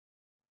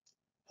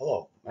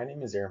Hello, my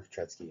name is Aaron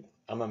Petretsky.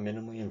 I'm a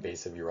minimally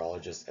invasive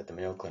urologist at the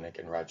Mayo Clinic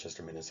in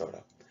Rochester,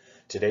 Minnesota.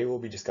 Today we'll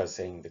be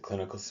discussing the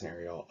clinical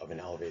scenario of an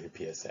elevated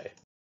PSA.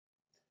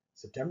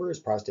 September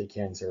is Prostate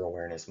Cancer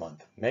Awareness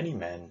Month. Many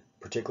men,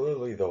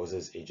 particularly those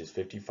as ages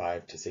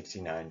 55 to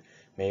 69,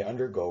 may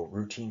undergo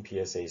routine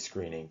PSA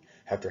screening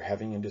after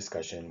having a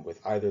discussion with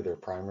either their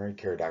primary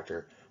care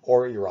doctor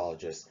or a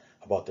urologist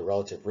about the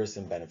relative risks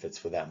and benefits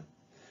for them.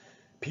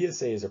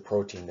 PSA is a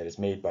protein that is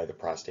made by the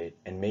prostate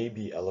and may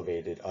be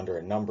elevated under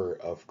a number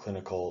of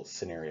clinical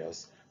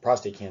scenarios.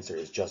 Prostate cancer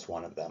is just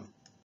one of them.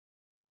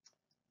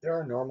 There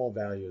are normal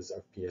values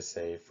of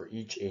PSA for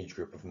each age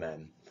group of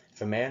men.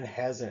 If a man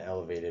has an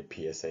elevated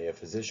PSA, a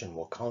physician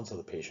will counsel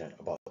the patient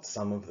about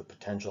some of the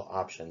potential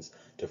options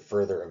to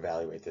further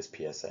evaluate this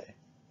PSA.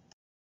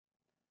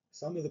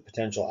 Some of the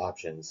potential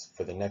options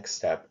for the next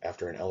step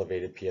after an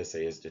elevated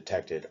PSA is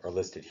detected are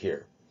listed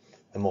here.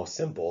 The most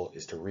simple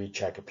is to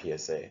recheck a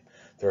PSA.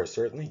 There are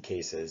certainly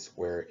cases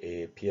where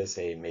a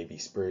PSA may be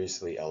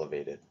spuriously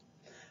elevated.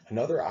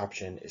 Another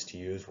option is to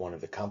use one of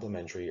the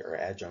complementary or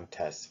adjunct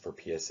tests for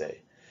PSA.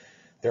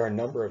 There are a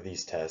number of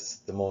these tests.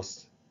 The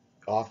most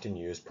often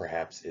used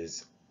perhaps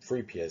is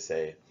free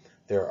PSA.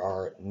 There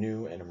are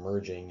new and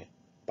emerging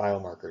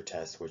biomarker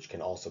tests which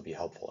can also be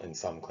helpful in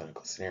some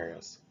clinical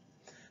scenarios.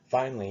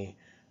 Finally,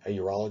 a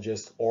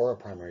urologist or a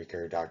primary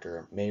care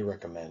doctor may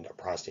recommend a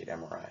prostate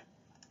MRI.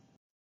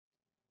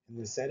 In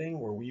the setting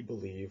where we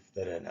believe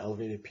that an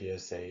elevated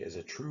PSA is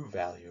a true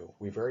value,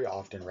 we very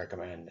often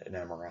recommend an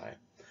MRI.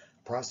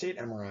 A prostate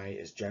MRI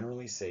is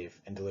generally safe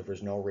and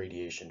delivers no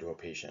radiation to a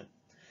patient.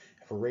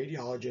 If a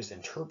radiologist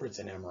interprets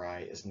an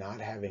MRI as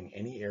not having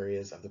any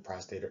areas of the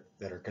prostate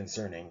that are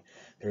concerning,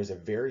 there is a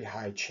very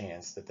high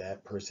chance that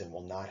that person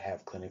will not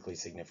have clinically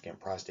significant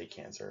prostate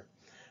cancer.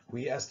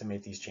 We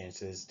estimate these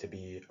chances to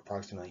be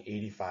approximately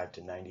 85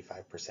 to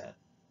 95%.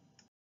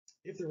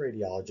 If the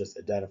radiologist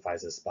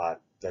identifies a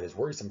spot that is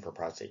worrisome for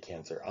prostate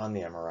cancer on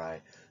the MRI,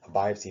 a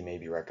biopsy may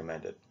be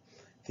recommended.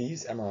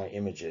 These MRI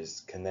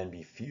images can then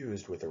be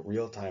fused with a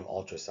real-time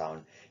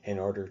ultrasound in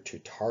order to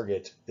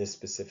target this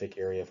specific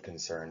area of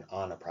concern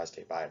on a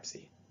prostate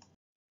biopsy.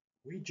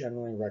 We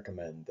generally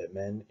recommend that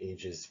men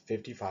ages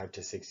 55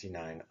 to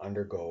 69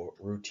 undergo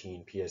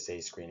routine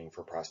PSA screening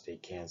for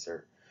prostate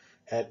cancer.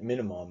 At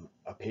minimum,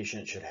 a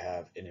patient should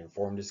have an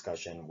informed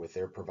discussion with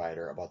their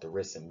provider about the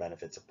risks and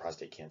benefits of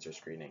prostate cancer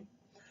screening.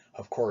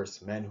 Of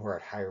course, men who are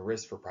at higher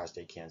risk for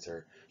prostate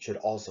cancer should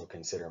also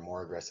consider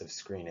more aggressive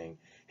screening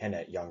and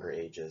at younger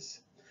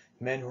ages.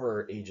 Men who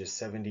are ages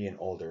 70 and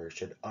older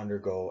should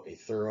undergo a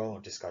thorough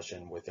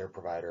discussion with their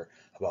provider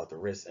about the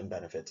risks and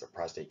benefits of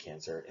prostate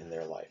cancer in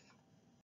their life.